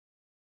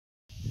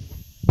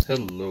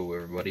Hello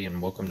everybody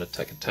and welcome to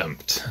Tech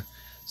Attempt.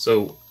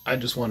 So I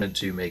just wanted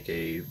to make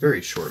a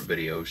very short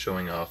video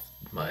showing off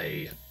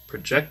my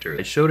projector.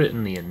 I showed it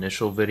in the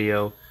initial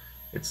video.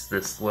 It's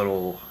this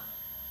little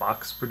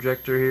box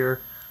projector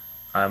here.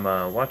 I'm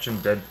watching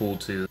Deadpool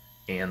 2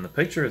 and the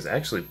picture is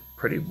actually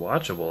pretty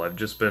watchable. I've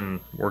just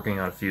been working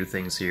on a few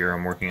things here.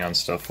 I'm working on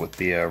stuff with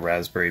the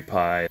Raspberry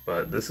Pi,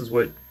 but this is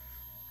what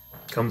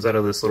comes out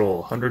of this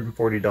little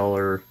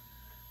 $140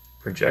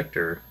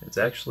 projector. It's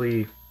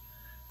actually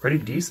pretty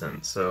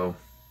decent, so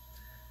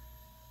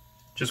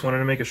just wanted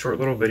to make a short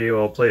little video.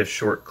 I'll play a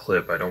short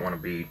clip. I don't want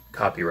to be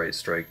copyright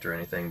striked or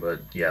anything,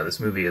 but yeah, this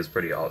movie is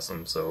pretty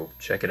awesome, so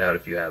check it out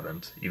if you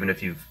haven't. Even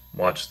if you've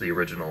watched the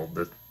original,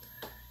 the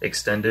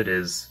extended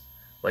is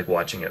like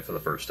watching it for the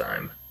first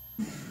time.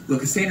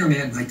 Look, a saner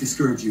man might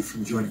discourage you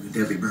from joining the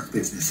deadly Merc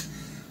business.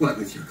 What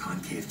with your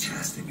concave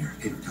chest and your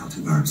paper towel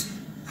tube arms.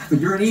 But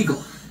you're an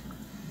eagle.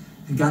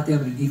 And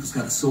goddammit, an eagle's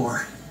got a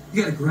soar.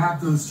 You gotta grab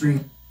those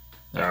strings.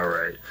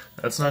 Alright,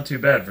 that's not too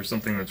bad for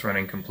something that's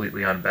running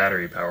completely on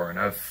battery power, and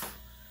I've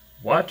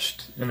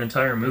watched an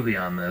entire movie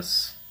on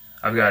this.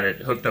 I've got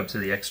it hooked up to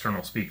the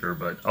external speaker,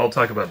 but I'll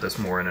talk about this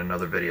more in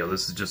another video.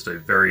 This is just a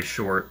very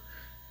short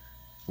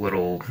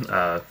little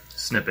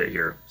snippet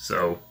here,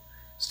 so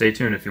stay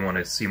tuned if you want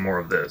to see more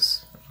of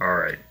this.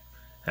 Alright,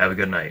 have a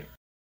good night.